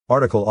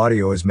Article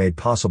audio is made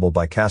possible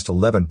by Cast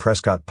 11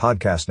 Prescott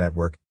Podcast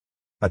Network,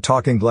 a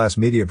Talking Glass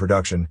media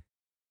production.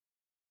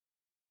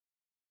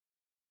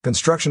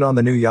 Construction on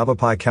the new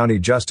Yavapai County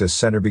Justice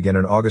Center began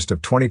in August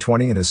of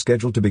 2020 and is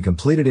scheduled to be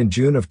completed in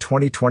June of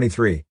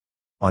 2023.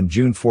 On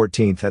June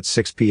 14th at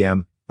 6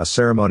 p.m., a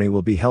ceremony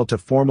will be held to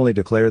formally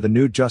declare the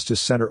new Justice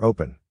Center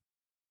open.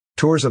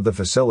 Tours of the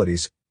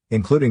facilities,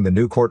 including the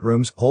new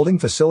courtrooms, holding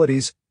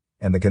facilities,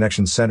 and the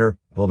Connection Center,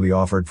 will be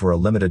offered for a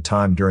limited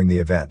time during the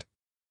event.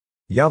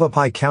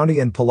 Yavapai County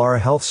and Pilar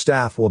Health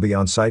staff will be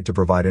on site to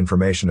provide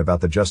information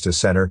about the Justice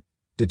Center,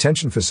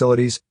 detention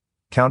facilities,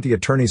 County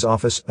Attorney's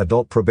Office,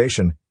 Adult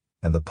Probation,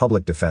 and the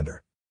Public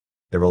Defender.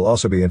 There will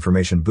also be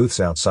information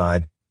booths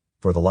outside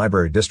for the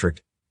Library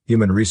District,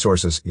 Human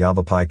Resources,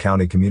 Yavapai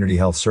County Community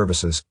Health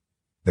Services,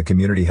 the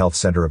Community Health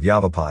Center of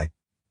Yavapai,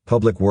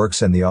 Public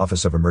Works and the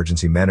Office of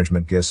Emergency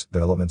Management GIS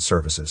Development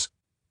Services,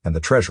 and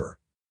the Treasurer.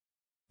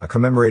 A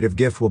commemorative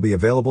gift will be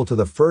available to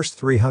the first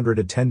 300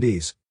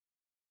 attendees.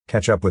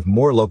 Catch up with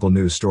more local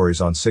news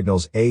stories on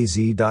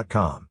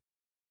signalsaz.com.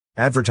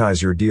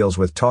 Advertise your deals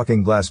with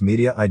Talking Glass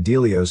Media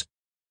Idealios.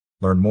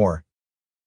 Learn more